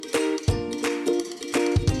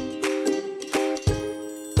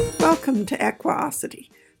Welcome to Equiosity,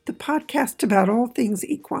 the podcast about all things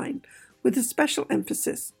equine, with a special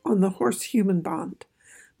emphasis on the horse-human bond.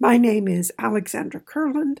 My name is Alexandra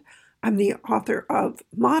Kurland. I'm the author of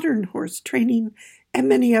Modern Horse Training and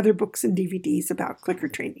many other books and DVDs about clicker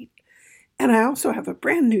training. And I also have a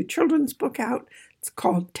brand new children's book out. It's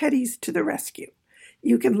called Teddy's to the Rescue.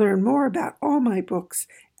 You can learn more about all my books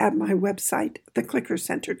at my website,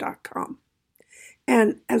 theclickercenter.com.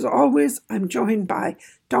 And as always, I'm joined by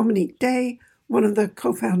Dominique Day, one of the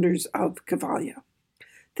co-founders of Cavalia.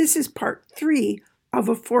 This is part 3 of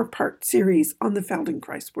a 4-part series on the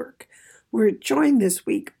Feldenkrais work. We're joined this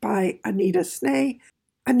week by Anita Schnee.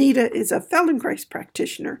 Anita is a Feldenkrais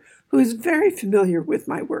practitioner who is very familiar with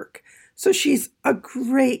my work. So she's a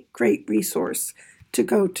great resource to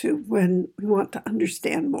go to when we want to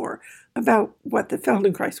understand more about what the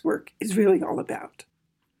Feldenkrais work is really all about.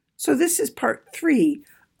 So this is part 3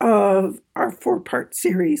 of our 4-part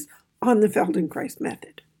series on the Feldenkrais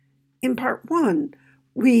method. In part 1,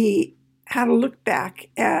 we had a look back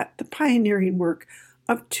at the pioneering work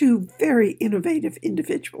of 2 very innovative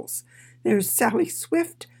individuals. There's Sally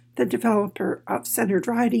Swift, the developer of Centered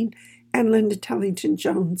Riding, and Linda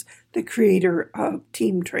Tellington-Jones, the creator of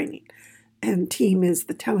TEAM training. And TEAM is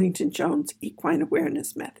the Tellington-Jones Equine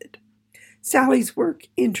Awareness Method. Sally's work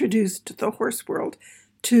introduced the horse world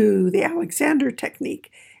to the Alexander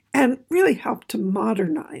technique and really helped to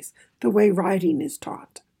modernize the way riding is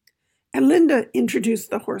taught. And Linda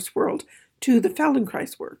introduced the horse world to the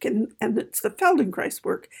Feldenkrais work, and it's the Feldenkrais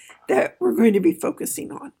work that we're going to be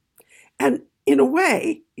focusing on. And in a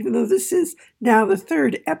way, even though this is now the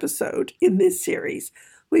 3rd episode in this series,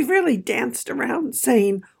 we've really danced around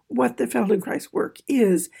saying what the Feldenkrais work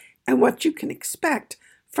is and what you can expect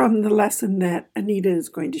from the lesson that Anita is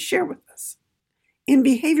going to share with us. In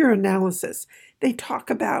behavior analysis, they talk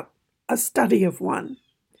about a study of one.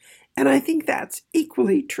 And I think that's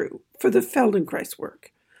equally true for the Feldenkrais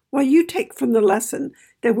work. What you take from the lesson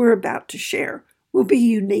that we're about to share will be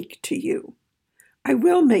unique to you. I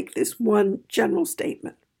will make this one general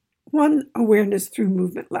statement. One Awareness Through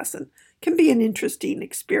Movement lesson can be an interesting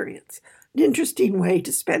experience, an interesting way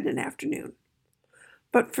to spend an afternoon.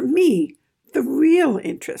 But for me, the real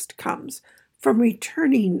interest comes from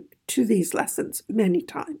returning to these lessons many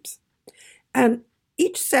times. And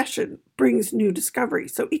each session brings new discovery.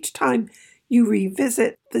 So each time you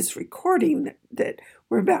revisit this recording that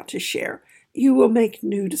we're about to share, you will make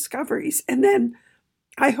new discoveries. And then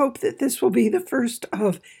I hope that this will be the first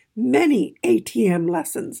of many ATM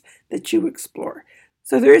lessons that you explore.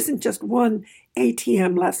 So there isn't just one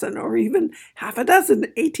ATM lesson or even half a dozen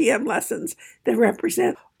ATM lessons that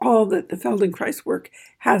represent all that the Feldenkrais work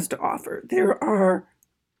has to offer. There are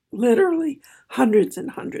literally hundreds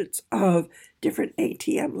and hundreds of different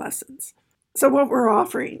ATM lessons. So what we're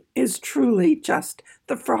offering is truly just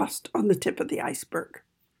the frost on the tip of the iceberg.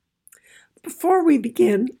 Before we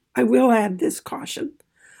begin, I will add this caution.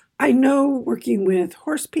 I know working with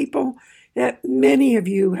horse people that many of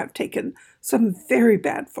you have taken some very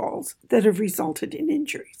bad falls that have resulted in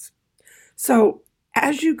injuries. So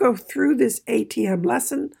as you go through this ATM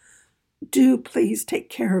lesson, do please take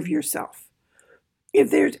care of yourself. If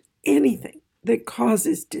there's anything that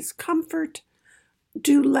causes discomfort,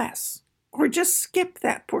 do less or just skip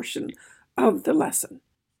that portion of the lesson.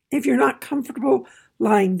 If you're not comfortable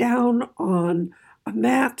lying down on a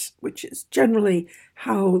mat, which is generally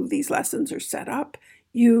how these lessons are set up,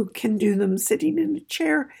 you can do them sitting in a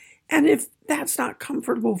chair. And if that's not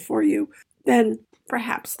comfortable for you, then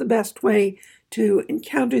perhaps the best way to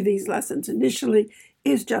encounter these lessons initially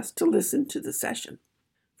is just to listen to the session.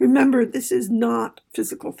 Remember, this is not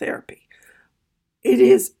physical therapy. It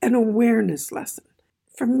is an awareness lesson.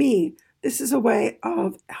 For me, this is a way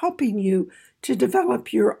of helping you to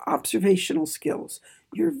develop your observational skills,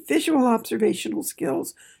 your visual observational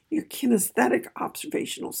skills, your kinesthetic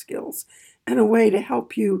observational skills, and a way to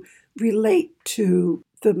help you relate to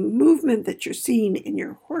the movement that you're seeing in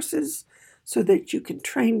your horses so that you can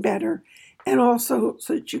train better, and also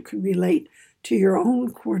so that you can relate to your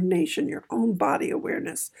own coordination, your own body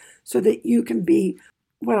awareness, so that you can be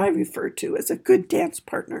what I refer to as a good dance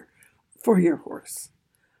partner for your horse.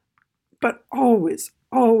 But always,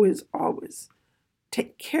 always, always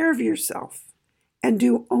take care of yourself and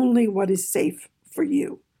do only what is safe for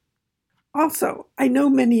you. Also, I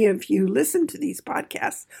know many of you listen to these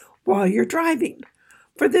podcasts while you're driving.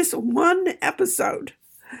 For this one episode,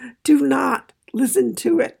 do not listen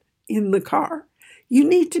to it in the car. You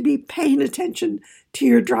need to be paying attention to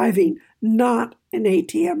your driving, not an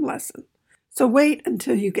ATM lesson. So wait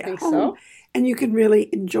until you get home and you can really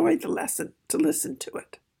enjoy the lesson to listen to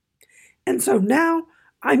it. And so now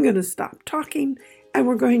I'm going to stop talking and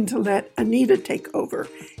we're going to let Anita take over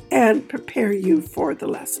and prepare you for the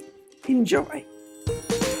lesson. Enjoy.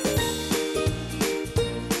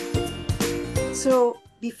 So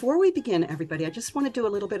before we begin, everybody, I just want to do a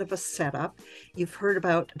little bit of a setup. You've heard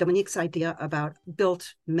about Dominique's idea about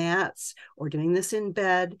built mats or doing this in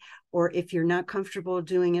bed, or if you're not comfortable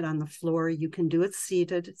doing it on the floor, you can do it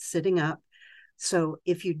seated, sitting up. So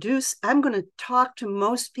if you do, I'm going to talk to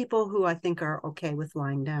most people who I think are okay with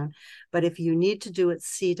lying down. But if you need to do it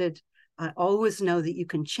seated, I always know that you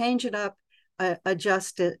can change it up,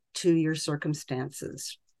 adjust it to your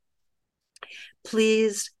circumstances.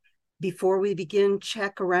 Please, before we begin,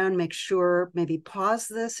 check around, make sure, maybe pause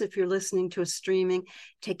this if you're listening to a streaming,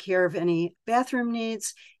 take care of any bathroom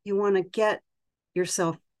needs. You want to get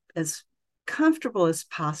yourself as comfortable as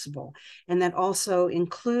possible. And that also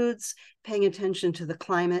includes paying attention to the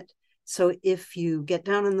climate. So if you get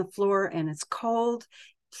down on the floor and it's cold,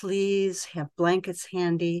 please have blankets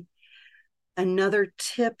handy. Another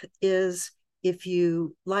tip is if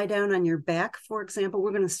you lie down on your back, for example,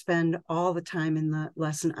 we're going to spend all the time in the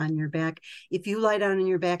lesson on your back. If you lie down on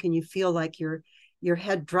your back and you feel like your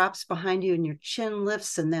head drops behind you and your chin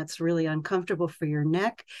lifts, and that's really uncomfortable for your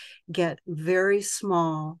neck, get very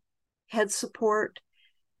small head support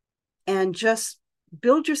and just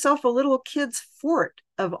build yourself a little kid's fort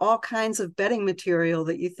of all kinds of bedding material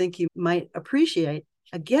that you think you might appreciate.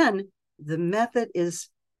 Again, the method is,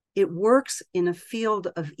 it works in a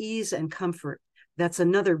field of ease and comfort. That's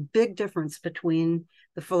another big difference between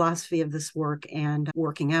the philosophy of this work and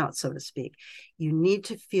working out, so to speak. You need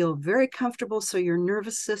to feel very comfortable so your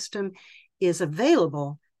nervous system is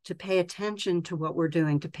available to pay attention to what we're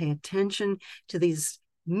doing, to pay attention to these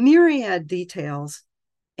myriad details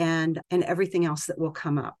and everything else that will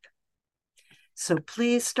come up. So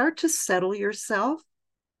please start to settle yourself.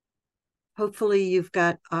 Hopefully you've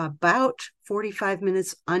got about 45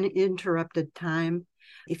 minutes uninterrupted time.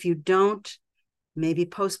 If you don't, maybe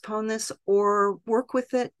postpone this or work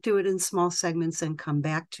with it, do it in small segments and come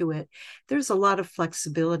back to it. There's a lot of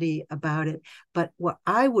flexibility about it, but what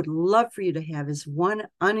I would love for you to have is one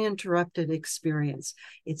uninterrupted experience.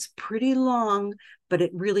 It's pretty long, but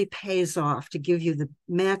it really pays off to give you the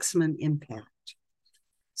maximum impact.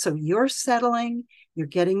 So you're settling, you're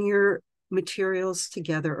getting your materials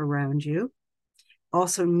together around you.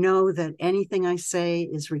 Also know that anything I say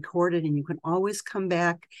is recorded and you can always come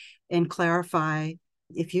back and clarify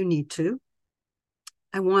if you need to.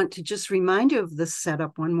 I want to just remind you of this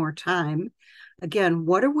setup one more time. Again,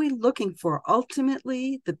 what are we looking for?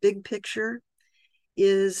 Ultimately, the big picture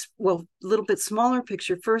is, well, a little bit smaller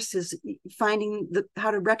picture first is finding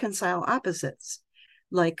how to reconcile opposites,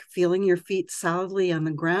 like feeling your feet solidly on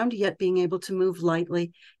the ground, yet being able to move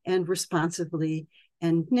lightly and responsively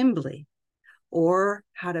and nimbly, or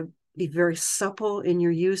how to be very supple in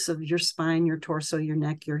your use of your spine, your torso, your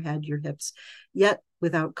neck, your head, your hips, yet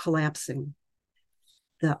without collapsing.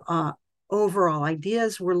 The overall idea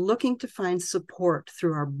is we're looking to find support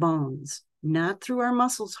through our bones, not through our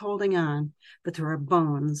muscles holding on, but through our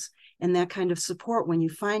bones. And that kind of support, when you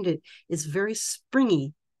find it, is very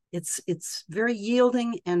springy. It's very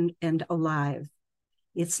yielding and alive.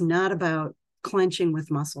 It's not about clenching with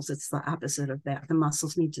muscles. It's the opposite of that. The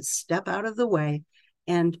muscles need to step out of the way,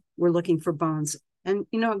 and we're looking for bones. And,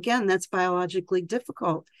 again, that's biologically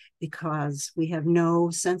difficult because we have no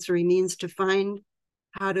sensory means to find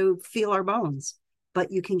how to feel our bones,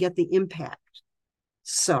 but you can get the impact.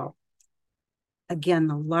 So, again,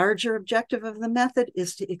 the larger objective of the method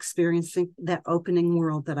is to experience that opening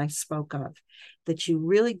world that I spoke of, that you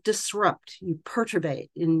really disrupt, you perturbate.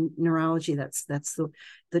 In neurology, that's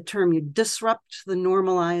the term. You disrupt the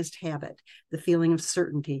normalized habit, the feeling of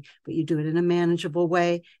certainty, but you do it in a manageable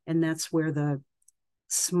way. And that's where the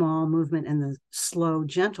small movement and the slow,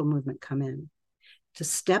 gentle movement come in. To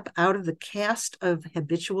step out of the cast of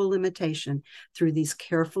habitual limitation through these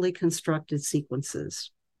carefully constructed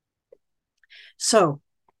sequences. So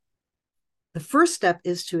the first step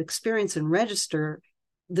is to experience and register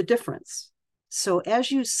the difference. So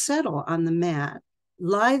as you settle on the mat,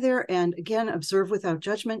 lie there and again, observe without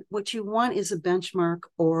judgment. What you want is a benchmark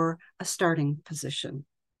or a starting position.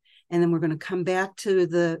 And then we're going to come back to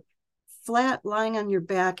the flat lying on your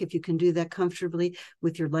back. If you can do that comfortably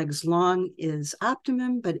with your legs long is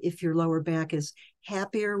optimum, but if your lower back is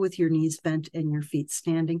happier with your knees bent and your feet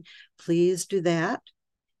standing, please do that.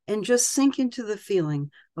 And just sink into the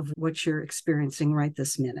feeling of what you're experiencing right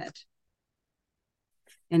this minute.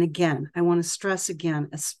 And again, I want to stress again,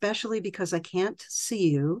 especially because I can't see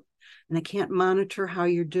you and I can't monitor how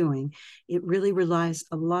you're doing, it really relies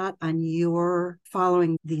a lot on your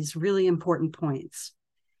following these really important points.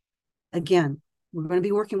 Again, we're going to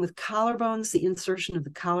be working with collarbones, the insertion of the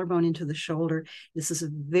collarbone into the shoulder. This is a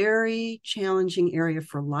very challenging area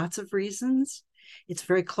for lots of reasons. It's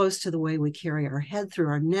very close to the way we carry our head through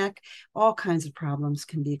our neck. All kinds of problems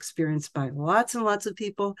can be experienced by lots and lots of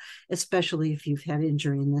people, especially if you've had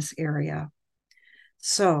injury in this area.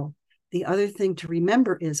 So the other thing to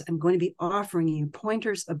remember is I'm going to be offering you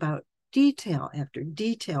pointers about detail after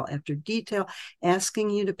detail after detail, asking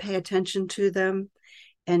you to pay attention to them.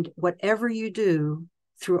 And whatever you do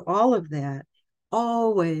through all of that,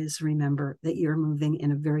 always remember that you're moving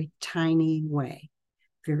in a very tiny way,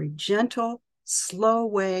 very gentle, slow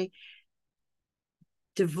way.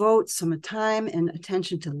 Devote some time and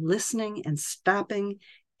attention to listening and stopping,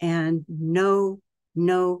 and no,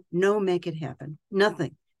 make it happen.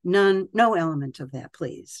 Nothing, none, no element of that,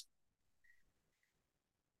 please.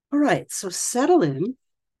 All right, so settle in.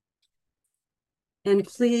 And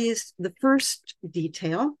please, the first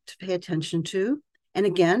detail to pay attention to, and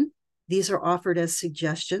again, these are offered as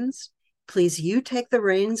suggestions. Please, you take the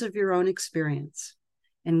reins of your own experience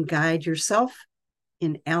and guide yourself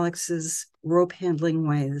in Alex's rope handling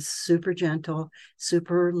way, this super gentle,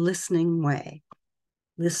 super listening way.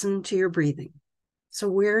 Listen to your breathing. So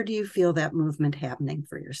where do you feel that movement happening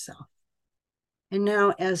for yourself? And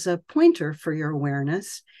now, as a pointer for your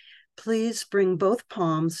awareness, please bring both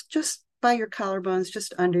palms just by your collarbones,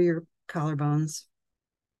 just under your collarbones.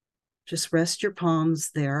 Just rest your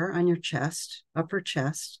palms there on your chest, upper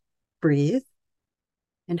chest. Breathe.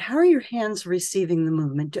 And how are your hands receiving the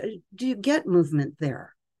movement? Do you get movement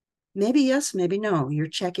there? Maybe yes, maybe no. You're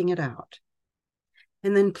checking it out.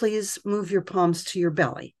 And then please move your palms to your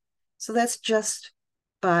belly. So that's just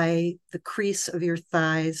by the crease of your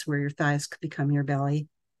thighs, where your thighs could become your belly.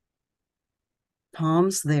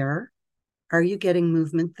 Palms there. Are you getting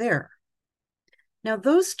movement there? Now,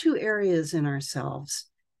 those two areas in ourselves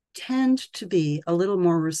tend to be a little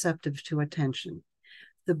more receptive to attention.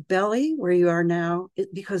 The belly, where you are now,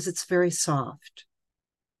 because it's very soft.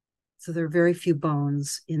 So there are very few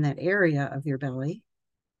bones in that area of your belly.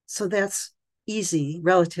 So that's easy,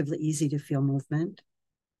 relatively easy to feel movement.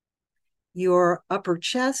 Your upper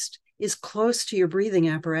chest is close to your breathing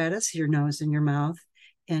apparatus, your nose and your mouth,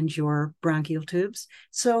 and your bronchial tubes.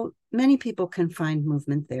 So many people can find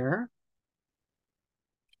movement there.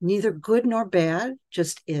 Neither good nor bad,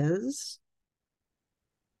 just is.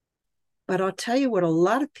 But I'll tell you what a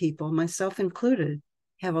lot of people, myself included,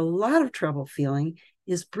 have a lot of trouble feeling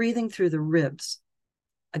is breathing through the ribs.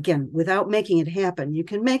 Again, without making it happen. You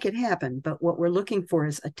can make it happen, but what we're looking for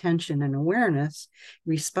is attention and awareness,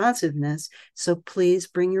 responsiveness. So please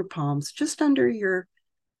bring your palms just under your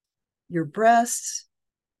breasts,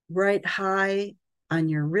 right high on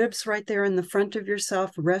your ribs right there in the front of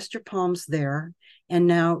yourself. Rest your palms there. And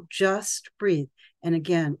now just breathe. And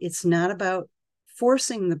again, it's not about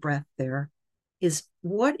forcing the breath there. Is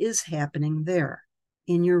what is happening there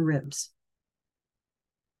in your ribs.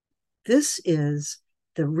 This is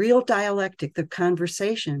the real dialectic, the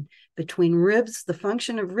conversation between ribs, the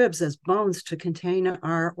function of ribs as bones to contain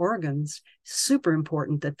our organs. Super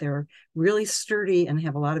important that they're really sturdy and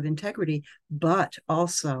have a lot of integrity, but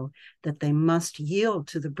also that they must yield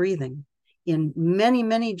to the breathing in many,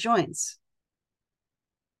 many joints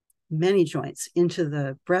into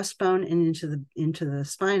the breastbone and into the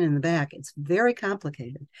spine and the back. It's very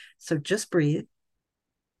complicated. So just breathe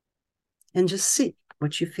and just see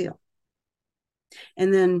what you feel.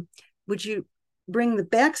 And then would you bring the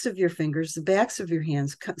backs of your fingers, the backs of your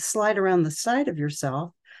hands, slide around the side of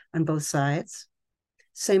yourself on both sides.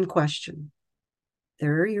 Same question.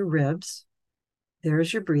 There are your ribs.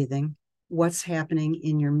 There's your breathing. What's happening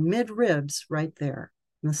in your mid-ribs right there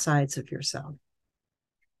on the sides of yourself?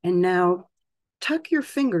 And now tuck your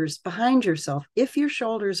fingers behind yourself if your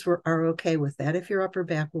shoulders are okay with that, if your upper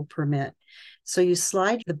back will permit. So you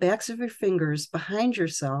slide the backs of your fingers behind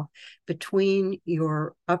yourself between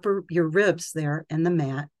your ribs there and the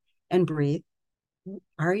mat and breathe.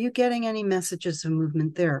 Are you getting any messages of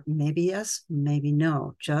movement there? Maybe yes, maybe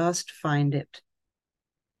no. Just find it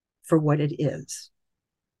for what it is.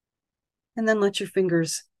 And then let your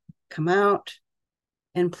fingers come out.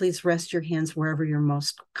 And please rest your hands wherever you're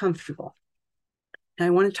most comfortable. And I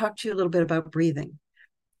want to talk to you a little bit about breathing.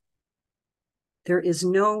 There is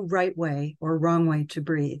no right way or wrong way to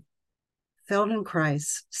breathe.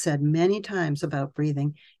 Feldenkrais said many times about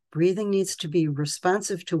breathing needs to be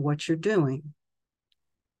responsive to what you're doing,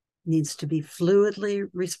 needs to be fluidly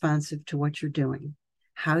responsive to what you're doing.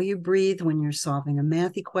 How you breathe when you're solving a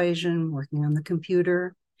math equation, working on the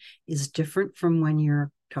computer, is different from when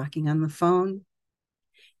you're talking on the phone,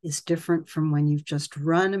 is different from when you've just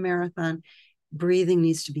run a marathon. breathing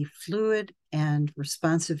needs to be fluid and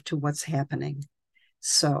responsive to what's happening.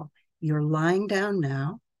 So you're lying down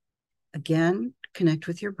now. Again, connect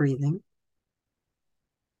with your breathing.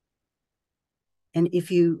 And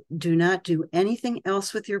if you do not do anything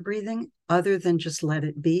else with your breathing other than just let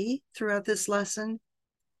it be throughout this lesson,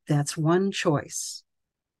 that's one choice.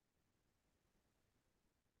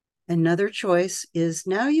 Another choice is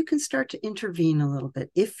now you can start to intervene a little bit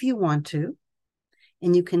if you want to,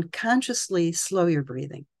 and you can consciously slow your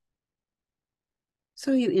breathing.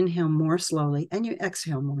 So you inhale more slowly and you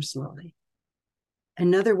exhale more slowly.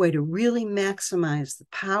 Another way to really maximize the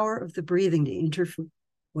power of the breathing to intervene,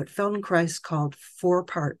 what Feldenkrais called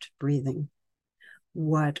 4-part breathing,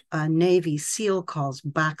 what a Navy SEAL calls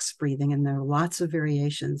box breathing, and there are lots of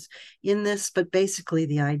variations in this, but basically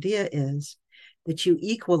the idea is that you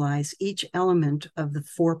equalize each element of the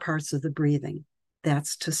 4 parts of the breathing.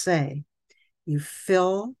 That's to say, you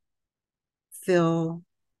fill, fill,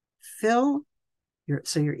 fill.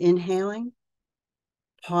 So you're inhaling,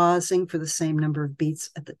 pausing for the same number of beats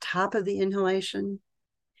at the top of the inhalation,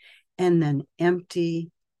 and then empty,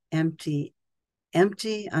 empty,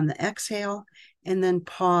 empty on the exhale, and then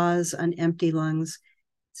pause on empty lungs,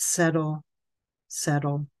 settle,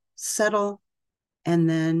 settle, settle, and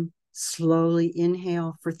then slowly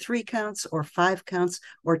inhale for 3 counts or 5 counts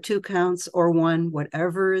or 2 counts or 1,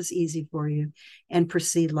 whatever is easy for you, and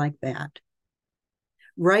proceed like that.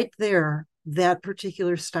 Right there, that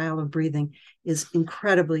particular style of breathing is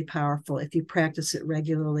incredibly powerful. If you practice it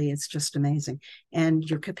regularly, it's just amazing. And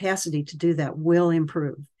your capacity to do that will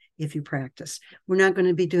improve if you practice. We're not going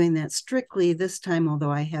to be doing that strictly this time, although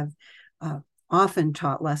I have often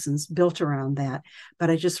taught lessons built around that. But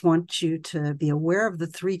I just want you to be aware of the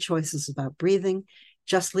 3 choices about breathing: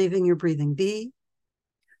 just leaving your breathing be,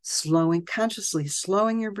 consciously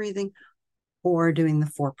slowing your breathing, or doing the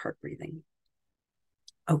 4-part breathing.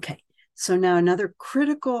 Okay, so now another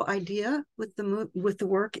critical idea with the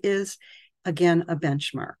work is, again, a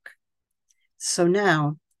benchmark. So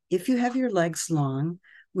now, if you have your legs long,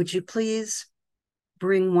 would you please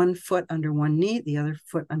bring one foot under one knee, the other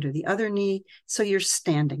foot under the other knee, so you're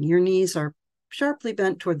standing. Your knees are sharply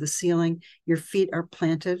bent toward the ceiling, your feet are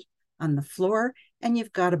planted on the floor, and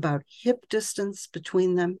you've got about hip distance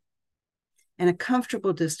between them and a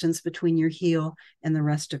comfortable distance between your heel and the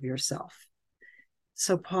rest of yourself.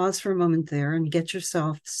 So pause for a moment there and get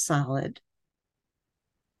yourself solid.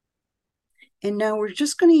 And now we're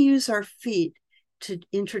just going to use our feet to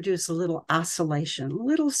introduce a little oscillation, a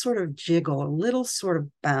little sort of jiggle, a little sort of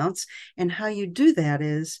bounce. And how you do that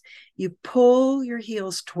is you pull your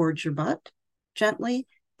heels towards your butt gently,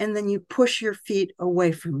 and then you push your feet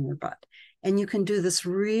away from your butt. And you can do this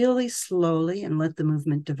really slowly and let the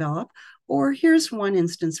movement develop. Or here's one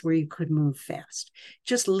instance where you could move fast.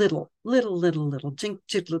 Just little, jiggle,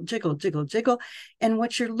 jiggle, jiggle, jiggle. And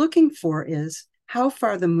what you're looking for is how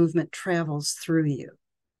far the movement travels through you.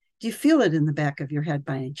 Do you feel it in the back of your head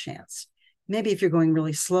by any chance? Maybe if you're going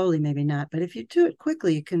really slowly, maybe not. But if you do it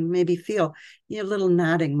quickly, you can maybe feel a little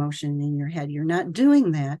nodding motion in your head. You're not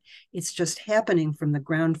doing that. It's just happening from the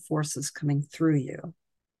ground forces coming through you.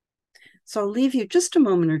 So I'll leave you just a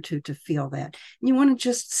moment or two to feel that. And you want to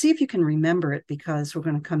just see if you can remember it, because we're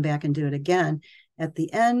going to come back and do it again at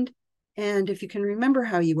the end. And if you can remember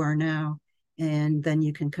how you are now, and then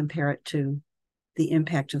you can compare it to the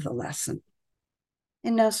impact of the lesson.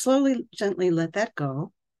 And now slowly, gently let that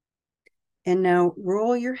go. And now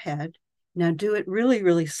roll your head. Now do it really,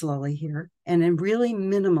 really slowly here, and then really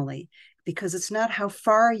minimally, because it's not how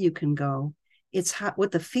far you can go. It's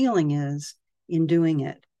what the feeling is in doing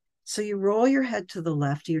it. So you roll your head to the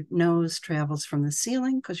left. Your nose travels from the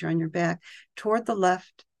ceiling, because you're on your back, toward the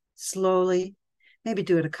left, slowly. Maybe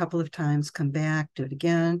do it a couple of times, come back, do it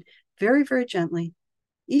again, very, very gently.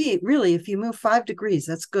 Really, if you move 5 degrees,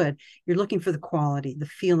 that's good. You're looking for the quality, the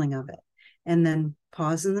feeling of it. And then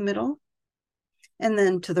pause in the middle, and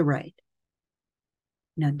then to the right.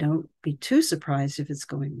 Now, don't be too surprised if it's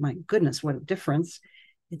going, my goodness, what a difference.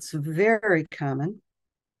 It's very common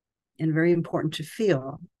and very important to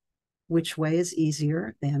feel which way is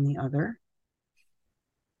easier than the other.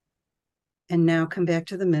 And now come back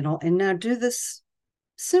to the middle, and now do this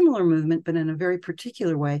similar movement, but in a very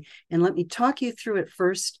particular way. And let me talk you through it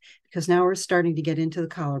first, because now we're starting to get into the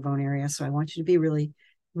collarbone area. So I want you to be really,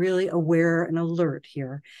 really aware and alert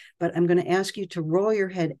here. But I'm going to ask you to roll your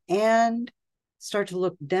head and start to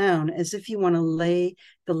look down as if you want to lay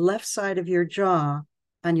the left side of your jaw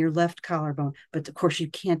on your left collarbone. But of course, you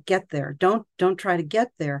can't get there. Don't try to get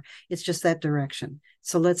there. It's just that direction.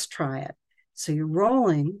 So let's try it. So you're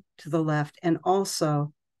rolling to the left and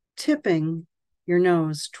also tipping your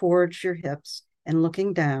nose towards your hips and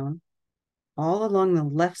looking down all along the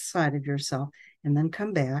left side of yourself, and then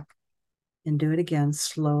come back and do it again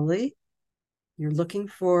slowly. You're looking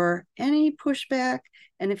for any pushback,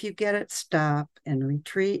 and if you get it, stop and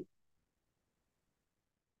retreat.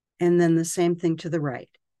 And then the same thing to the right,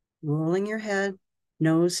 rolling your head,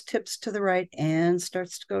 nose tips to the right and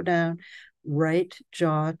starts to go down, right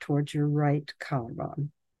jaw towards your right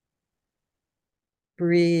collarbone.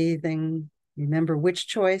 Breathing. Remember which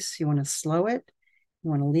choice. You want to slow it. You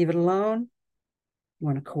want to leave it alone. You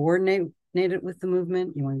want to coordinate it with the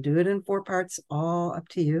movement. You want to do it in 4 parts, all up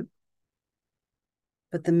to you.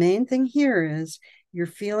 But the main thing here is you're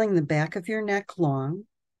feeling the back of your neck long.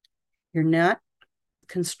 You're not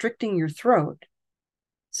constricting your throat.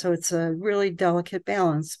 So it's a really delicate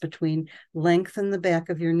balance between lengthen the back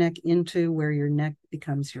of your neck into where your neck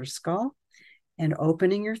becomes your skull and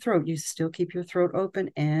opening your throat. You still keep your throat open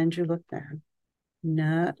and you look down.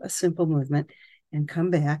 Not a simple movement. And come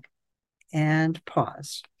back and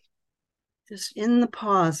pause. Just in the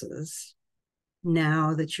pauses,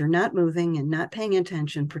 now that you're not moving and not paying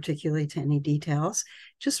attention particularly to any details,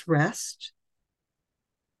 just rest,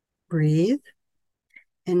 breathe,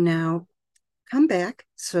 and now come back.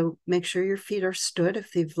 So make sure your feet are stood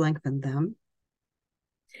if you've lengthened them.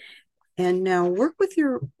 And now work with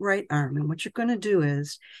your right arm. And what you're going to do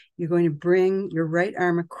is you're going to bring your right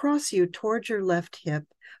arm across you towards your left hip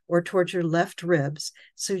or towards your left ribs.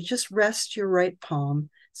 So you just rest your right palm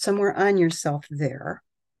somewhere on yourself there.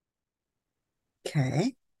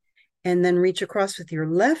 Okay. And then reach across with your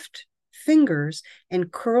left fingers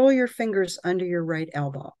and curl your fingers under your right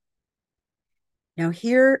elbow. Now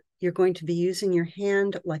here, you're going to be using your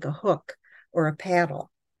hand like a hook or a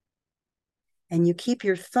paddle. And you keep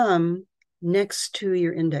your thumb next to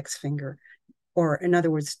your index finger. Or in other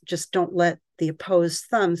words, just don't let the opposed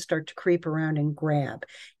thumb start to creep around and grab.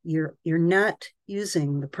 You're not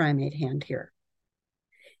using the primate hand here.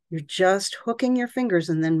 You're just hooking your fingers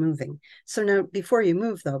and then moving. So now before you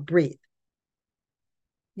move though, breathe.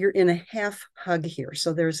 You're in a half hug here.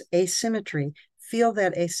 So there's asymmetry. Feel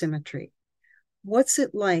that asymmetry. What's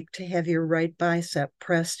it like to have your right bicep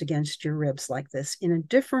pressed against your ribs like this in a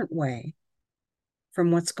different way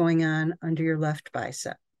from what's going on under your left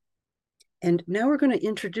bicep? And now we're going to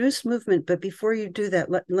introduce movement, but before you do that,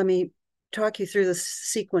 let me talk you through the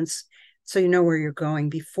sequence so you know where you're going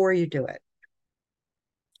before you do it.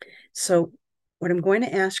 So what I'm going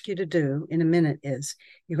to ask you to do in a minute is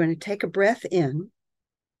you're going to take a breath in,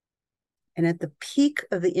 and at the peak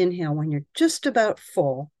of the inhale, when you're just about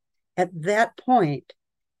full, at that point,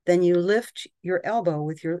 then you lift your elbow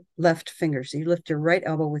with your left fingers. You lift your right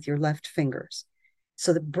elbow with your left fingers.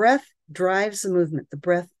 So the breath drives the movement. The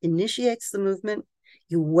breath initiates the movement.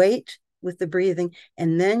 You wait with the breathing,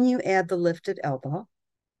 and then you add the lifted elbow.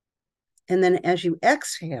 And then as you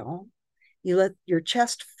exhale, you let your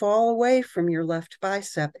chest fall away from your left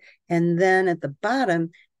bicep. And then at the bottom,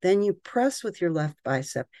 then you press with your left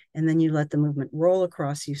bicep, and then you let the movement roll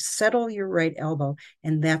across. You settle your right elbow,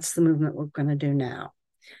 and that's the movement we're going to do now.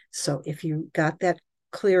 So if you got that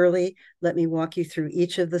clearly, let me walk you through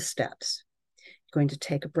each of the steps. You're going to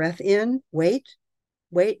take a breath in, wait,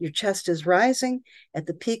 your chest is rising. At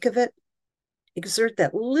the peak of it, exert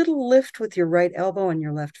that little lift with your right elbow and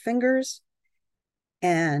your left fingers,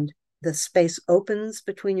 and the space opens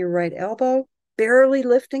between your right elbow, barely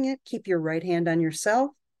lifting it. Keep your right hand on yourself.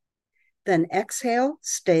 Then exhale,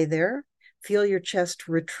 stay there. Feel your chest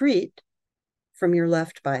retreat from your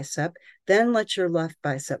left bicep. Then let your left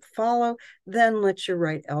bicep follow. Then let your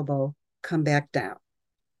right elbow come back down.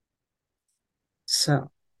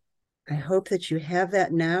 So I hope that you have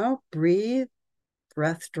that now. Breathe.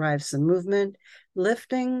 Breath drives the movement.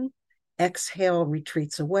 Lifting. Exhale,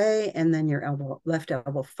 retreats away. And then your left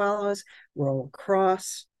elbow follows. Roll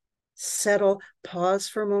across. Settle. Pause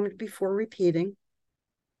for a moment before repeating.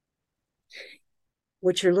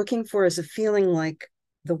 What you're looking for is a feeling like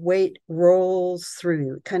the weight rolls through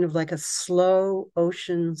you, kind of like a slow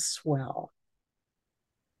ocean swell,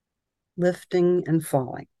 lifting and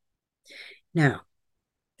falling. Now,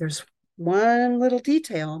 there's one little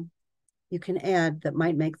detail you can add that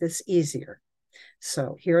might make this easier.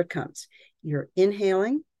 So here it comes. You're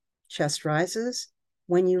inhaling, chest rises.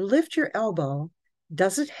 When you lift your elbow,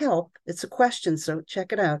 does it help? It's a question, so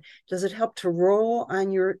check it out. Does it help to roll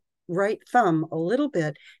on your right thumb a little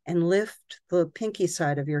bit and lift the pinky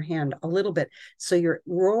side of your hand a little bit? So you're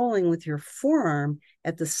rolling with your forearm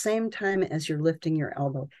at the same time as you're lifting your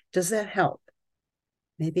elbow. Does that help?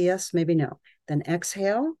 Maybe yes, maybe no. Then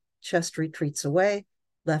exhale, chest retreats away,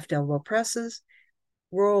 left elbow presses,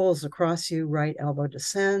 rolls across you, right elbow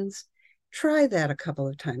descends. try that a couple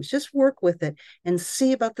of times. Just work with it and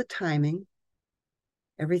see about the timing.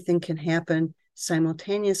 Everything can happen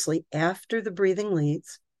simultaneously after the breathing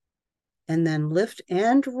leads. And then lift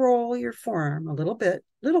and roll your forearm a little bit.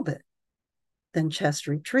 Then chest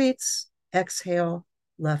retreats, exhale,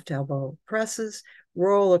 left elbow presses,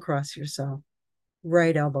 roll across yourself.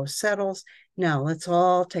 Right elbow settles. Now let's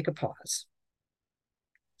all take a pause.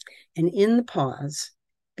 And in the pause,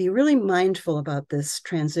 be really mindful about this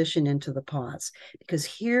transition into the pause, because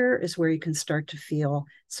here is where you can start to feel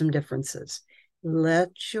some differences.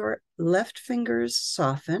 Let your left fingers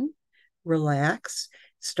soften, relax,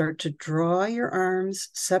 start to draw your arms,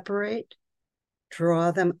 separate,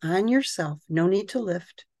 draw them on yourself, no need to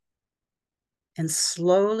lift, and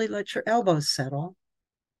slowly let your elbows settle,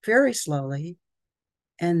 very slowly,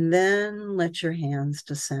 and then let your hands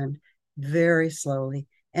descend very slowly,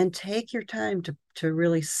 and take your time to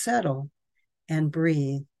really settle and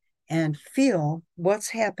breathe and feel what's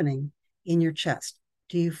happening in your chest.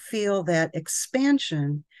 Do you feel that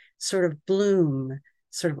expansion sort of bloom,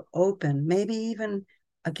 sort of open, maybe even,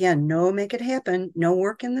 again, no make it happen, no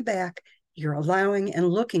work in the back. You're allowing and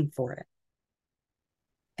looking for it.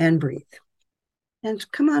 And breathe. And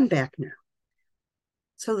come on back now.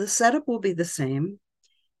 So the setup will be the same.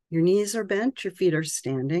 Your knees are bent, your feet are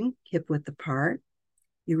standing, hip width apart.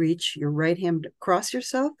 You reach your right hand across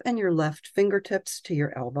yourself and your left fingertips to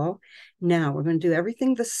your elbow. Now we're going to do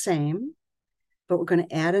everything the same, but we're going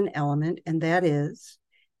to add an element, and that is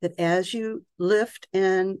that as you lift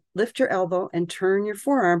your elbow and turn your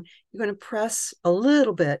forearm, you're going to press a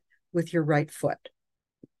little bit with your right foot.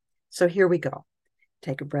 So here we go.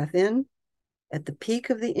 Take a breath in. At the peak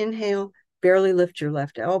of the inhale, barely lift your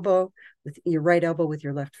left elbow with your right elbow with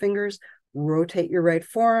your left fingers. Rotate your right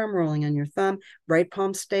forearm, rolling on your thumb. Right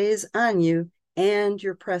palm stays on you, and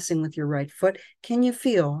you're pressing with your right foot. Can you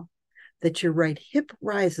feel that your right hip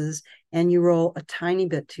rises and you roll a tiny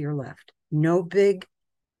bit to your left? No big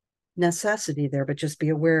necessity there, but just be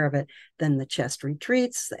aware of it. Then the chest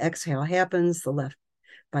retreats, the exhale happens, the left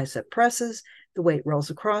bicep presses, the weight rolls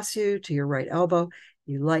across you to your right elbow.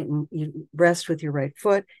 You lighten, you rest with your right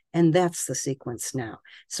foot, and that's the sequence now.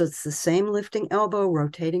 So it's the same lifting elbow,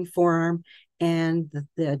 rotating forearm, and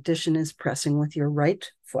the addition is pressing with your right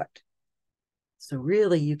foot. So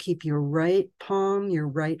really, you keep your right palm, your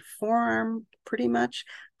right forearm pretty much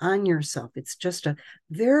on yourself. It's just a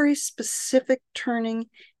very specific turning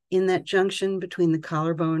in that junction between the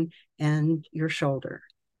collarbone and your shoulder.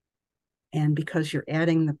 And because you're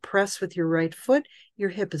adding the press with your right foot, your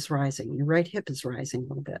hip is rising. Your right hip is rising a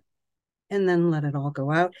little bit. And then let it all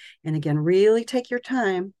go out. And again, really take your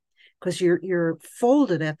time, because you're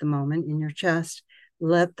folded at the moment in your chest.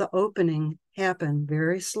 Let the opening happen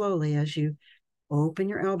very slowly as you open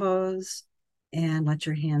your elbows and let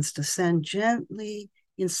your hands descend gently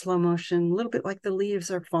in slow motion, a little bit like the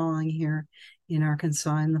leaves are falling here in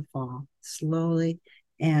Arkansas in the fall. Slowly,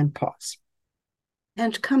 and pause.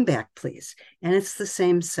 And come back, please. And it's the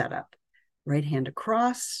same setup. Right hand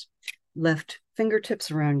across, left fingertips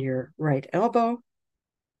around your right elbow,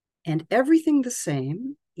 and everything the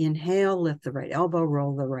same. Inhale, lift the right elbow,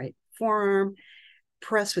 roll the right forearm,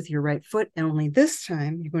 press with your right foot. And only this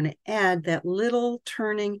time, you're going to add that little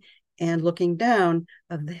turning and looking down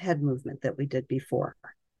of the head movement that we did before.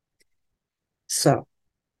 So,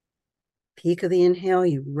 peak of the inhale,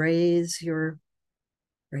 you raise your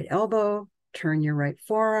right elbow, turn your right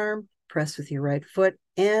forearm, press with your right foot,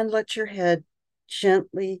 and let your head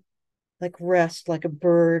gently, like rest like a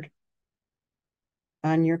bird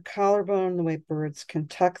on your collarbone, the way birds can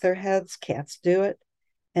tuck their heads, cats do it,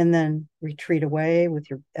 and then retreat away with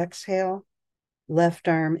your exhale. Left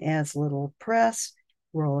arm as little press,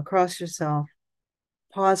 roll across yourself,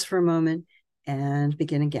 pause for a moment, and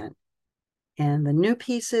begin again. And the new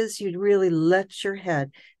piece is you'd really let your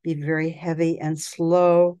head be very heavy and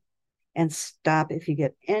slow, and stop if you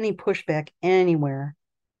get any pushback anywhere,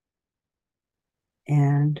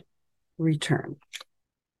 and return.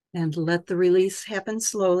 And let the release happen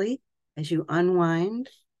slowly as you unwind,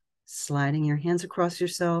 sliding your hands across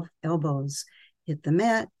yourself, elbows hit the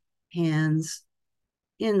mat, hands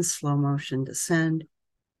in slow motion descend.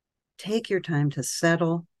 Take your time to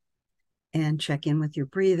settle and check in with your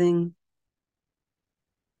breathing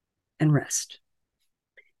and rest.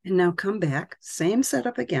 And now come back, same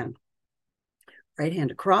setup again. Right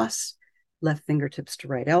hand across, left fingertips to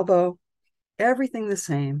right elbow, everything the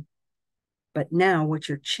same. But now what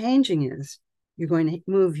you're changing is you're going to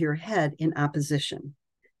move your head in opposition.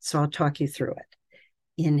 So I'll talk you through it.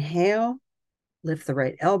 Inhale, lift the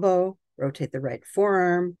right elbow, rotate the right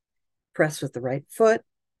forearm, press with the right foot,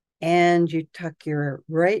 and you tuck your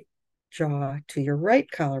right jaw to your right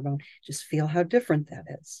collarbone. Just feel how different that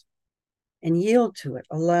is. And yield to it,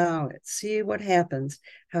 allow it, see what happens.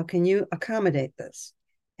 How can you accommodate this?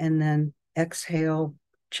 And then exhale,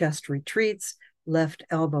 chest retreats, left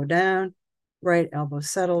elbow down, right elbow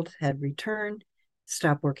settled, head returned,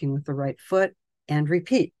 stop working with the right foot, and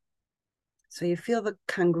repeat. So you feel the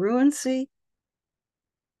congruency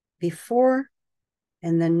before,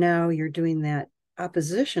 and then now you're doing that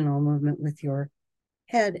oppositional movement with your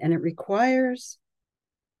head, and it requires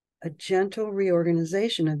a gentle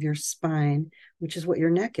reorganization of your spine, which is what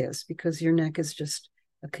your neck is, because your neck is just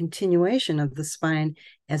a continuation of the spine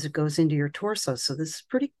as it goes into your torso. So this is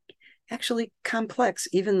pretty actually complex,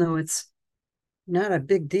 even though it's not a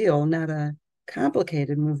big deal, not a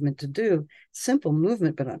complicated movement to do, simple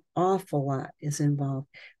movement, but an awful lot is involved.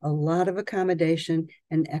 A lot of accommodation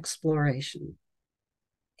and exploration.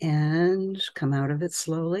 And come out of it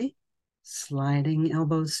slowly, sliding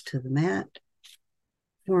elbows to the mat.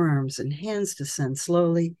 Forearms and hands descend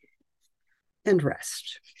slowly, and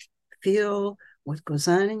rest. Feel what goes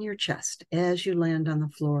on in your chest as you land on the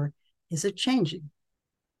floor. Is it changing?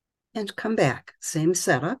 And come back. Same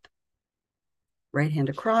setup. Right hand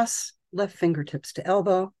across, left fingertips to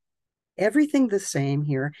elbow. Everything the same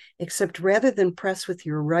here, except rather than press with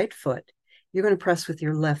your right foot, you're going to press with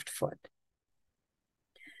your left foot.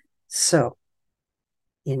 So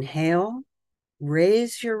inhale,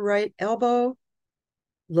 raise your right elbow,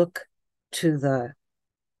 look to the,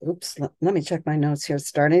 let me check my notes here. It's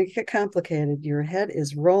starting to get complicated. Your head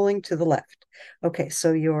is rolling to the left. Okay,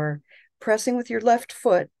 so you're pressing with your left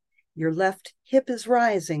foot, your left hip is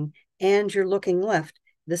rising, and you're looking left.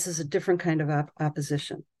 This is a different kind of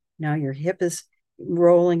opposition. Now your hip is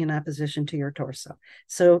rolling in opposition to your torso.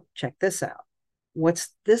 So check this out.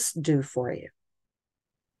 What's this do for you?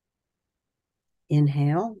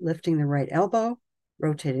 Inhale, lifting the right elbow,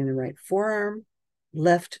 rotating the right forearm,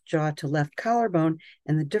 left jaw to left collarbone,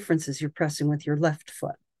 and the difference is you're pressing with your left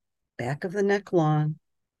foot. Back of the neck long.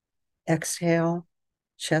 Exhale,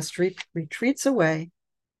 chest retreats away.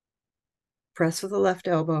 Press with the left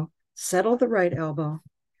elbow, settle the right elbow,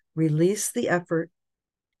 release the effort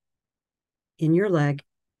in your leg,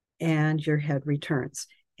 and your head returns.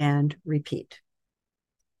 And repeat.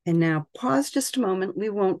 And now pause just a moment. We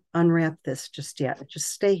won't unwrap this just yet.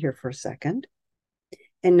 Just stay here for a second.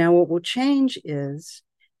 And now what will change is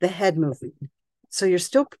the head movement. So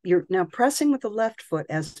you're now pressing with the left foot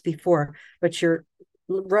as before, but your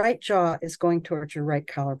right jaw is going towards your right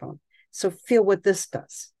collarbone. So feel what this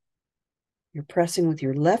does. You're pressing with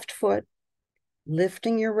your left foot,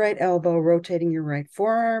 lifting your right elbow, rotating your right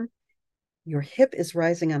forearm. Your hip is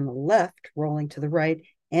rising on the left, rolling to the right,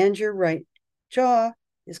 and your right jaw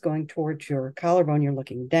is going towards your collarbone. You're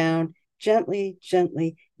looking down, gently,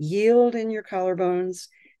 gently, yield in your collarbones,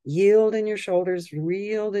 yield in your shoulders,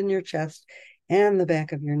 yield in your chest and the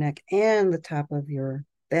back of your neck and the top of your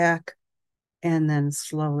back, and then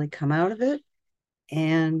slowly come out of it,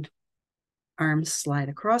 and arms slide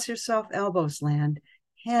across yourself, elbows land,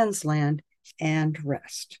 hands land, and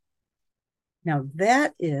rest. Now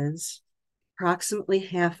that is approximately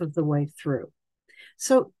half of the way through.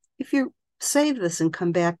 So if you save this and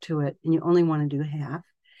come back to it and you only want to do half,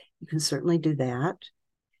 you can certainly do that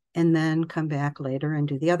and then come back later and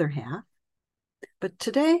do the other half. But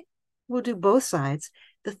today we'll do both sides.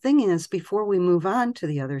 The thing is, before we move on to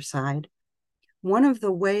the other side, one of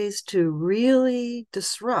the ways to really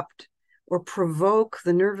disrupt or provoke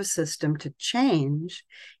the nervous system to change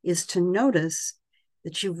is to notice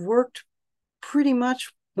that you've worked pretty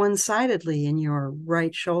much one-sidedly in your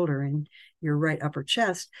right shoulder and your right upper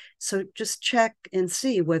chest. So just check and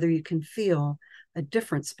see whether you can feel a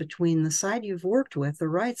difference between the side you've worked with, the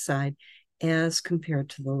right side, as compared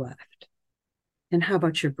to the left. And how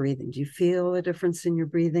about your breathing? Do you feel a difference in your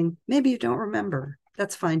breathing? Maybe you don't remember.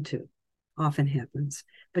 That's fine too. Often happens.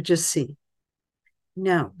 But just see.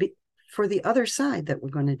 Now, for the other side that we're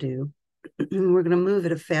going to do, we're going to move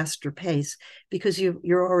at a faster pace because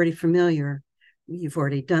you're already familiar. You've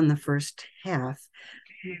already done the first half.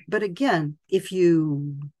 But again, if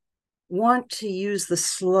you want to use the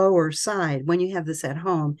slower side when you have this at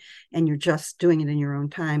home and you're just doing it in your own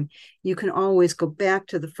time, you can always go back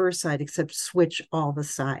to the first side, except switch all the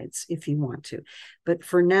sides if you want to. But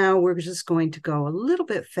for now, we're just going to go a little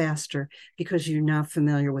bit faster because you're now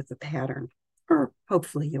familiar with the pattern, or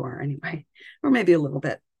hopefully you are anyway, or maybe a little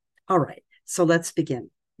bit. All right, so let's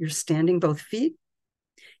begin. You're standing both feet.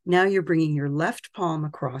 Now you're bringing your left palm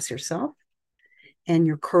across yourself and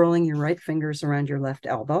you're curling your right fingers around your left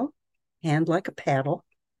elbow, hand like a paddle,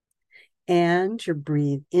 and you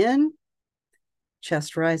breathe in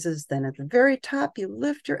chest rises. Then at the very top, you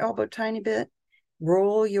lift your elbow a tiny bit,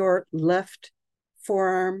 roll your left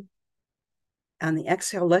forearm. On the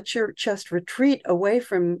exhale, let your chest retreat away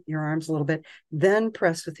from your arms a little bit, then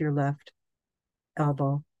press with your left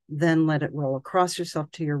elbow, then let it roll across yourself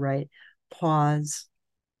to your right. Pause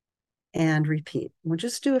and repeat. We'll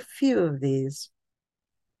just do a few of these.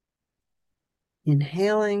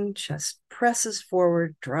 Inhaling, chest presses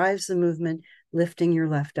forward, drives the movement, lifting your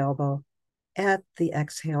left elbow. At the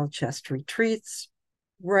exhale, chest retreats,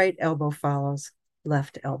 right elbow follows,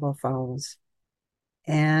 left elbow follows.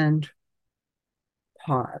 And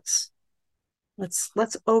pause.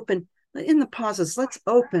 Let's open. In the pauses, let's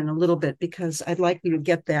open a little bit because I'd like you to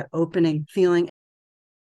get that opening feeling.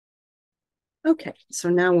 Okay, so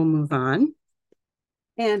now we'll move on.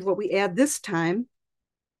 And what we add this time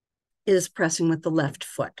is pressing with the left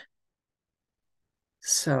foot.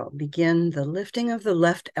 So begin the lifting of the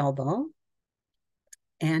left elbow,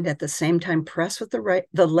 and at the same time press with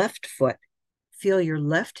the left foot. Feel your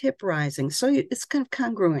left hip rising. So it's kind of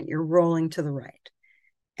congruent. You're rolling to the right.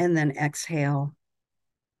 And then exhale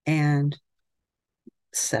and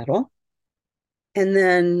settle. And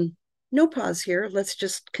then no pause here. Let's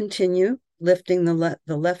just continue lifting the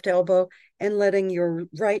left elbow and letting your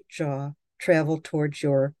right jaw travel towards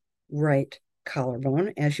your right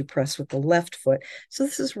collarbone as you press with the left foot. So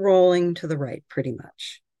this is rolling to the right pretty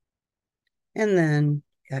much. And then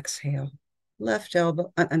exhale,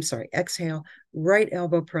 exhale, right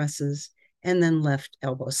elbow presses, and then left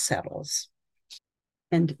elbow settles.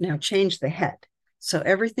 And now change the head. So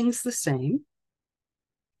everything's the same.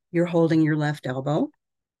 You're holding your left elbow.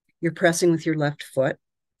 You're pressing with your left foot.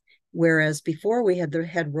 Whereas before we had the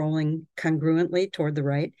head rolling congruently toward the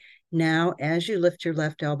right. Now, as you lift your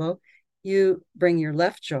left elbow, you bring your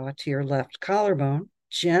left jaw to your left collarbone,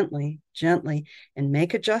 gently, and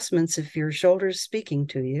make adjustments if your shoulder's speaking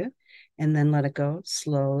to you, and then let it go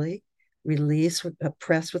slowly. Release,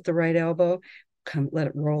 press with the right elbow, let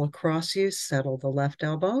it roll across you, settle the left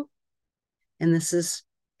elbow. And this is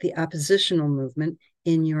the oppositional movement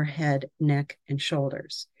in your head, neck, and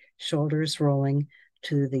shoulders. Shoulders rolling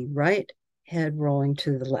to the right, head rolling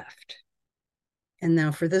to the left. And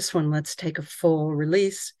now for this one, let's take a full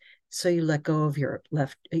release. So you let go of your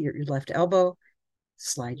left elbow,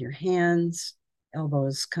 slide your hands,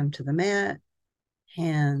 elbows come to the mat,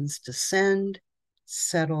 hands descend,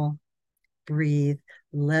 settle, breathe.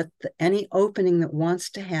 Let any opening that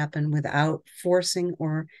wants to happen without forcing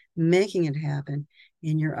or making it happen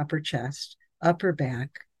in your upper chest, upper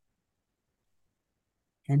back,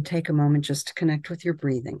 and take a moment just to connect with your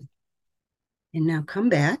breathing. And now come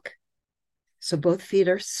back. So both feet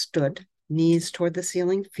are stood, knees toward the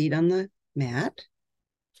ceiling, feet on the mat.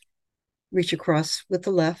 Reach across with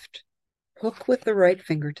the left, hook with the right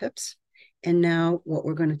fingertips. And now what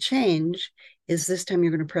we're going to change is this time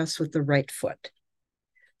you're going to press with the right foot.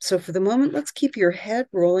 So for the moment, let's keep your head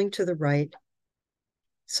rolling to the right.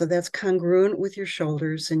 So that's congruent with your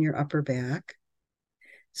shoulders and your upper back.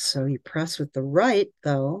 So you press with the right,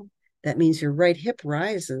 though. That means your right hip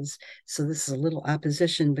rises. So this is a little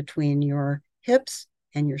opposition between your hips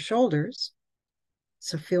and your shoulders.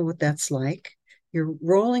 So feel what that's like. You're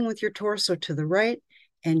rolling with your torso to the right,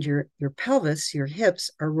 and your pelvis, your hips,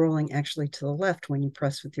 are rolling actually to the left when you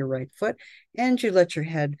press with your right foot. And you let your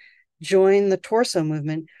head join the torso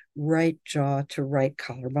movement, right jaw to right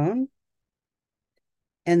collarbone.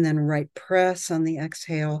 And then right press on the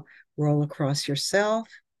exhale, roll across yourself.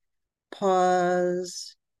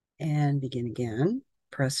 Pause and begin again.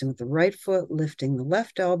 Pressing with the right foot, lifting the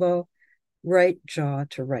left elbow, right jaw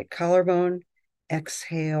to right collarbone.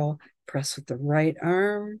 Exhale, press with the right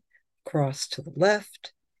arm, cross to the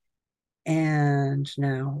left. And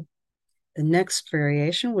now the next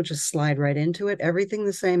variation, we'll just slide right into it. Everything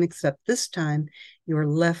the same, except this time your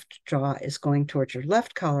left jaw is going towards your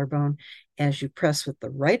left collarbone as you press with the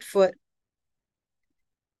right foot,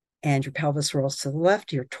 and your pelvis rolls to the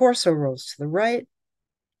left, your torso rolls to the right.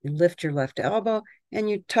 You lift your left elbow and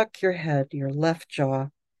you tuck your head, your left jaw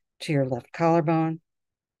to your left collarbone.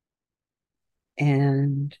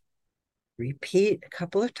 And repeat a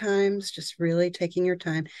couple of times, just really taking your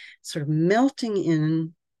time, sort of melting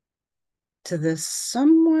in to this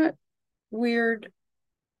somewhat weird,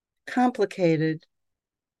 complicated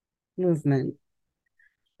movement.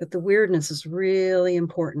 But the weirdness is really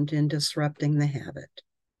important in disrupting the habit,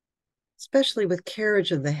 especially with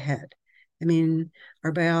carriage of the head. I mean,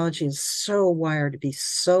 our biology is so wired to be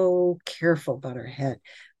so careful about our head.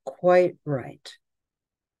 Quite right.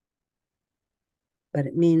 But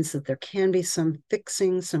it means that there can be some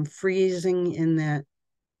fixing, some freezing in that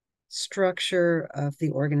structure of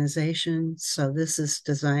the organization. So this is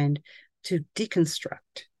designed to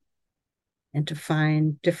deconstruct and to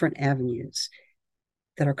find different avenues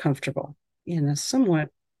that are comfortable in a somewhat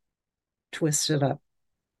twisted up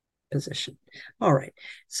position. All right.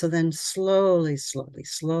 So then slowly, slowly,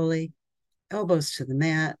 slowly, elbows to the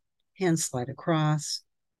mat, hands slide across,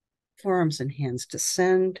 forearms and hands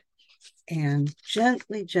descend, and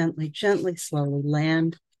gently, gently, gently, slowly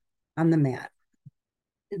land on the mat.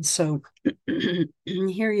 And so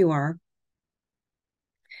here you are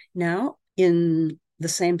now in the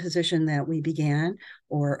same position that we began,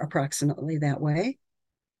 or approximately that way.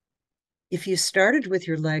 If you started with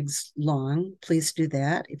your legs long, please do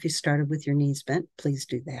that. If you started with your knees bent, please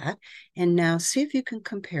do that. And now see if you can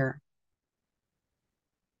compare.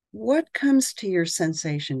 What comes to your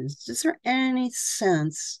sensation? Is there any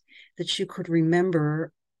sense that you could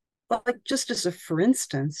remember? Like, just as a for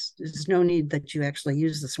instance, there's no need that you actually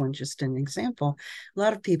use this one, just an example. A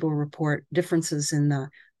lot of people report differences in the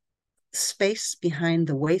space behind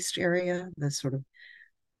the waist area, the sort of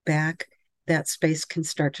back. That space can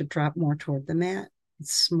start to drop more toward the mat.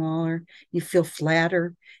 It's smaller. You feel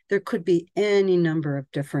flatter. There could be any number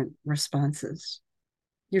of different responses.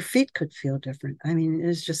 Your feet could feel different. I mean,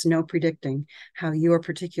 there's just no predicting how your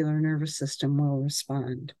particular nervous system will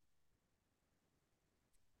respond.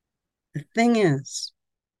 The thing is,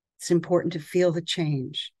 it's important to feel the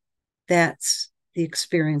change. That's the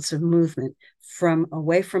experience of movement from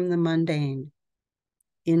away from the mundane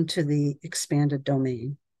into the expanded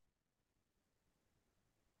domain.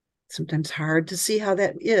 Sometimes hard to see how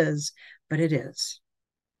that is, but it is.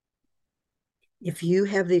 If you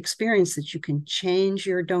have the experience that you can change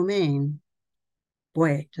your domain,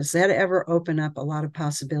 boy, does that ever open up a lot of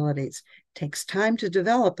possibilities. It takes time to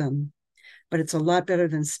develop them, but it's a lot better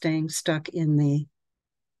than staying stuck in the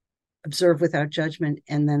observe without judgment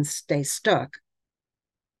and then stay stuck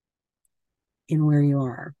in where you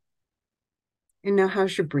are. And now,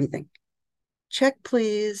 how's your breathing? Check,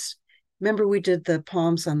 please. Remember, we did the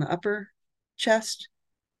palms on the upper chest.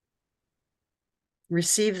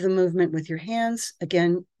 Receive the movement with your hands.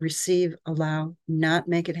 Again, receive, allow, not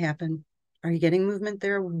make it happen. Are you getting movement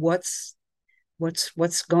there? What's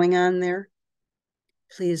going on there?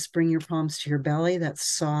 Please bring your palms to your belly, that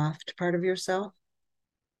soft part of yourself.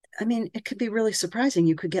 I mean, it could be really surprising.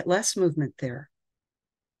 You could get less movement there.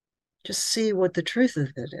 Just see what the truth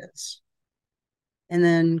of it is. And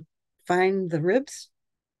then find the ribs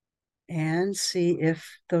and see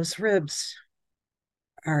if those ribs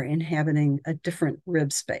are inhabiting a different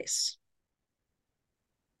rib space.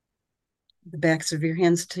 The backs of your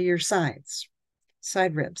hands to your sides,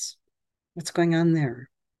 side ribs. What's going on there?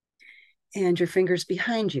 And your fingers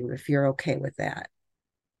behind you, if you're okay with that.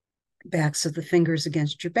 Backs of the fingers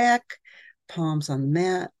against your back, palms on the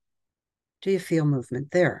mat. Do you feel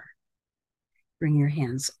movement there? Bring your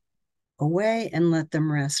hands away and let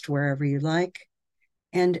them rest wherever you like.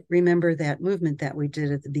 And remember that movement that we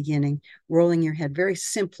did at the beginning, rolling your head very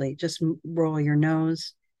simply, just roll your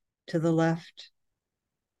nose to the left.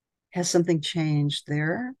 Has something changed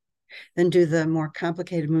there? Then do the more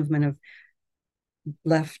complicated movement of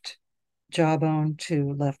left jawbone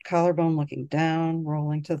to left collarbone, looking down,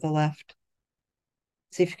 rolling to the left.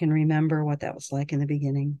 See if you can remember what that was like in the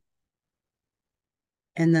beginning.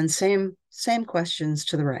 And then same questions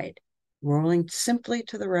to the right, rolling simply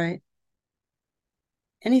to the right.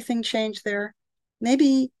 Anything change there?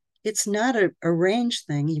 Maybe it's not a range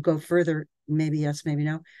thing. You go further, maybe yes, maybe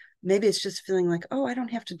no. Maybe it's just feeling like, oh, I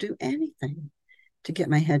don't have to do anything to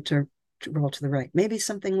get my head to roll to the right. Maybe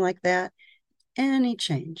something like that. Any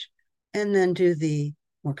change. And then do the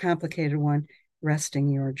more complicated one, resting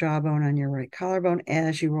your jawbone on your right collarbone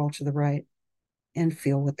as you roll to the right, and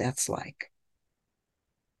feel what that's like.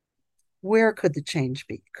 Where could the change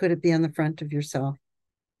be? Could it be on the front of yourself?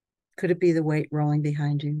 Could it be the weight rolling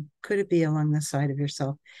behind you? Could it be along the side of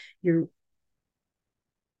yourself? You're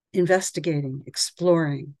investigating,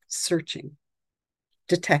 exploring, searching,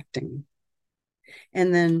 detecting.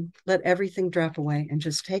 And then let everything drop away and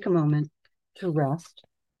just take a moment to rest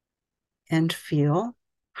and feel,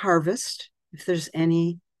 harvest, if there's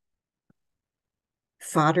any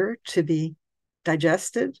fodder to be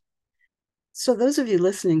digested. So those of you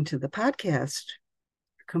listening to the podcast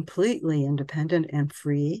are completely independent and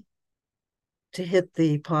free to hit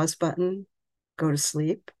the pause button, go to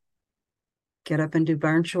sleep, get up and do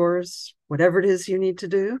barn chores, whatever it is you need to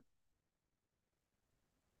do.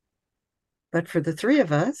 But for the three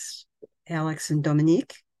of us, Alex and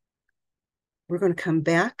Dominique, we're going to come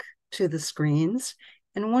back to the screens.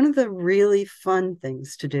 And one of the really fun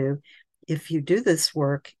things to do, if you do this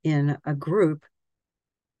work in a group,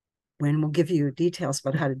 when we'll give you details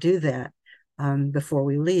about how to do that before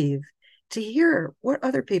we leave, to hear what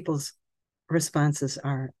other people's responses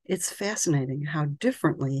are. It's fascinating how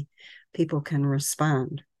differently people can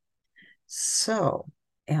respond. So,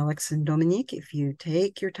 Alex and Dominique, if you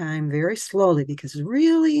take your time very slowly, because it's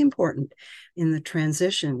really important in the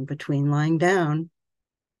transition between lying down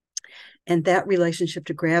and that relationship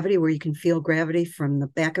to gravity, where you can feel gravity from the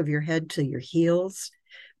back of your head to your heels,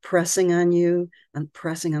 pressing on you and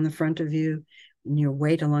pressing on the front of you, and your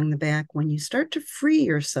weight along the back. When you start to free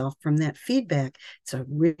yourself from that feedback, it's a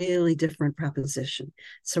really different proposition.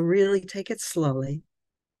 So really take it slowly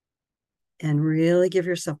and really give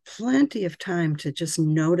yourself plenty of time to just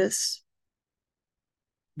notice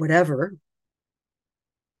whatever.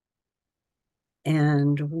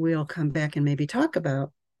 And we'll come back and maybe talk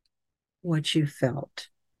about what you felt.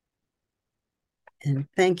 And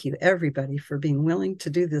thank you, everybody, for being willing to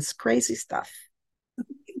do this crazy stuff.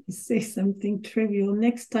 Say something trivial.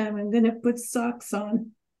 Next time I'm going to put socks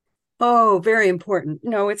on. Oh, very important.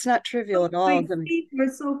 No, it's not trivial at all. My feet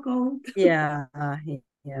were so cold. Yeah.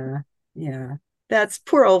 That's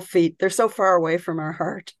poor old feet. They're so far away from our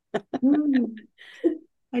heart.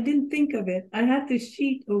 I didn't think of it. I had the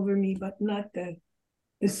sheet over me, but not the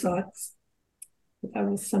socks. That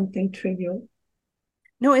was something trivial.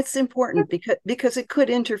 No, it's important because it could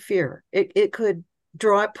interfere. It could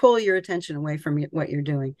pull your attention away from what you're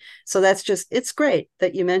doing. So that's it's great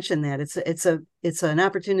that you mentioned that. It's an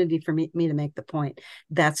opportunity for me to make the point.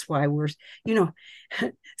 That's why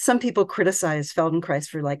some people criticize Feldenkrais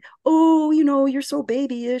for like, oh, you're so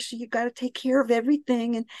babyish. You got to take care of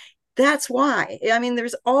everything. And that's why. I mean,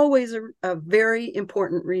 there's always a very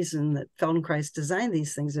important reason that Feldenkrais designed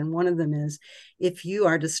these things. And one of them is if you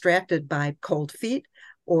are distracted by cold feet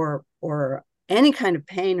or any kind of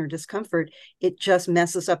pain or discomfort, it just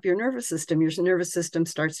messes up your nervous system. Your nervous system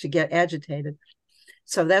starts to get agitated.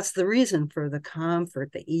 So that's the reason for the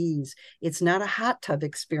comfort, the ease. It's not a hot tub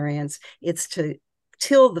experience. It's to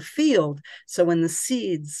till the field so when the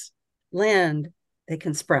seeds land, they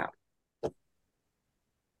can sprout.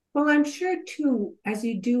 Well, I'm sure too, as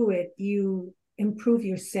you do it, you improve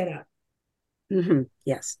your setup. Mm-hmm.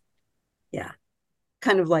 Yes. Yeah.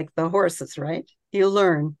 Kind of like the horses, right? You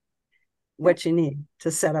learn what you need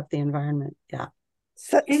to set up the environment. Yeah.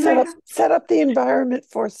 Set up the environment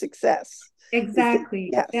for success. Exactly.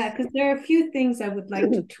 Yes. Yeah, because there are a few things I would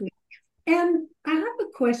like to tweak. And I have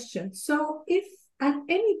a question. So if at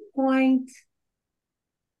any point,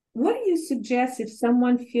 what do you suggest if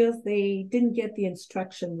someone feels they didn't get the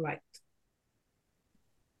instruction right?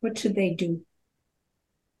 What should they do?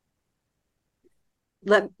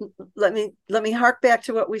 Let me hark back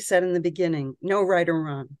to what we said in the beginning. No right or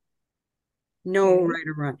wrong. No right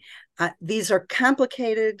or wrong. These are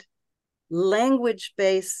complicated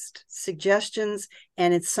language-based suggestions,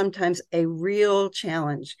 and it's sometimes a real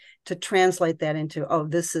challenge to translate that into, oh,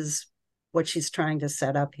 this is what she's trying to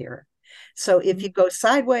set up here. So if you go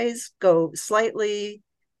sideways, go slightly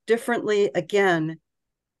differently, again,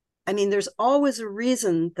 I mean, there's always a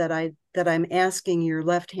reason that I'm asking your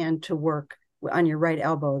left hand to work on your right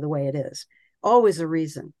elbow the way it is. Always a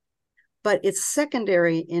reason. But it's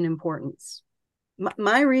secondary in importance.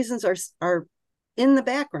 My reasons are in the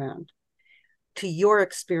background to your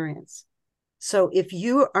experience. So if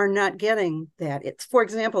you are not getting that, it's, for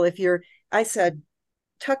example, I said,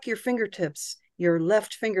 tuck your fingertips, your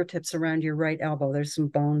left fingertips around your right elbow. There's some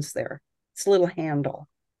bones there. It's a little handle.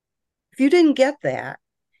 If you didn't get that,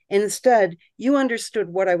 and instead you understood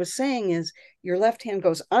what I was saying is your left hand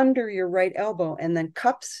goes under your right elbow and then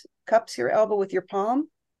cups your elbow with your palm,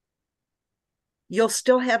 you'll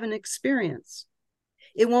still have an experience.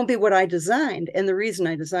 It won't be what I designed. And the reason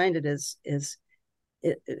I designed it is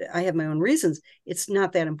I have my own reasons. It's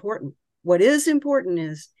not that important. What is important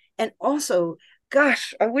is, and also,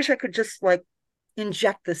 gosh, I wish I could just like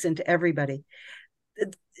inject this into everybody.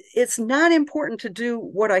 It's not important to do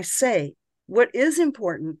what I say. What is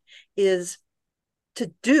important is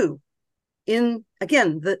to do.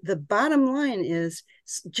 Again, the bottom line is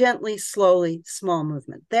gently, slowly, small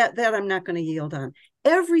movement. That I'm not going to yield on.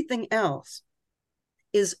 Everything else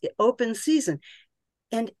is open season.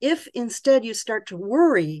 And if instead you start to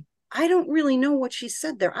worry, I don't really know what she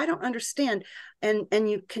said there, I don't understand, and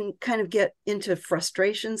you can kind of get into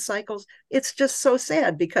frustration cycles, it's just so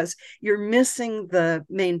sad because you're missing the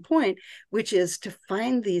main point, which is to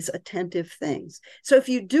find these attentive things. So if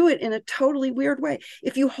you do it in a totally weird way,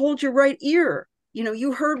 if you hold your right ear,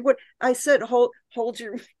 you heard what I said, hold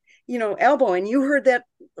your elbow, and you heard that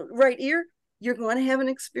right ear, you're going to have an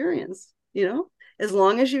experience, as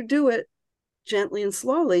long as you do it gently and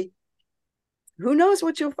slowly, who knows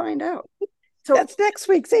what you'll find out. So that's next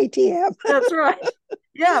week's ATM. That's right.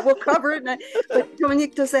 Yeah, we'll cover it. But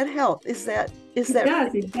Dominique, does that help? It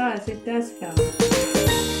does help.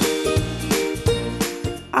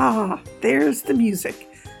 Ah, there's the music.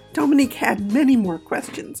 Dominique had many more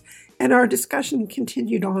questions, and our discussion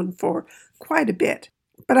continued on for quite a bit.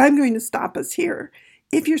 But I'm going to stop us here.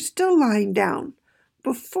 If you're still lying down,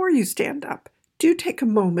 before you stand up, do take a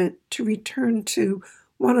moment to return to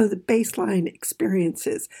one of the baseline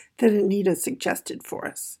experiences that Anita suggested for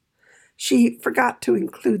us. She forgot to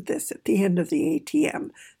include this at the end of the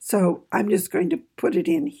ATM, so I'm just going to put it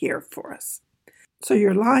in here for us. So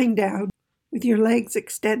you're lying down with your legs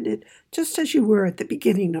extended just as you were at the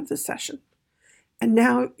beginning of the session. And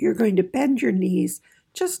now you're going to bend your knees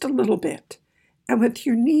just a little bit. And with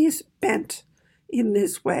your knees bent in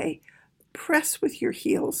this way, press with your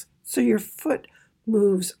heels so your foot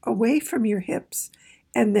moves away from your hips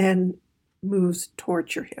and then moves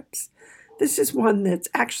towards your hips. This is one that's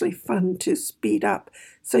actually fun to speed up,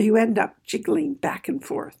 so you end up jiggling back and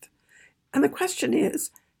forth. And the question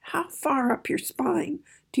is, how far up your spine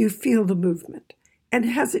do you feel the movement? And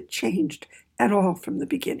has it changed at all from the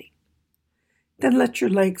beginning? Then let your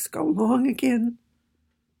legs go long again.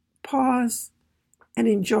 Pause and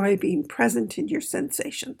enjoy being present in your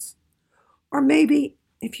sensations. Or maybe,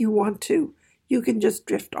 if you want to, you can just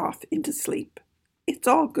drift off into sleep. It's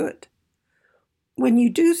all good. When you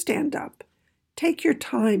do stand up, take your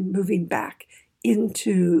time moving back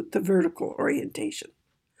into the vertical orientation.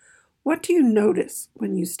 What do you notice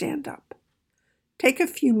when you stand up? Take a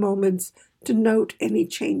few moments to note any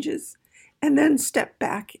changes, and then step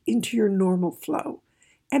back into your normal flow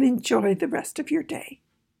and enjoy the rest of your day.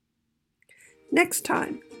 Next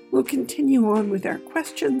time, we'll continue on with our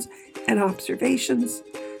questions and observations,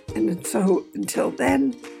 and so until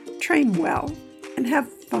then, train well and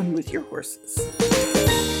have fun with your horses.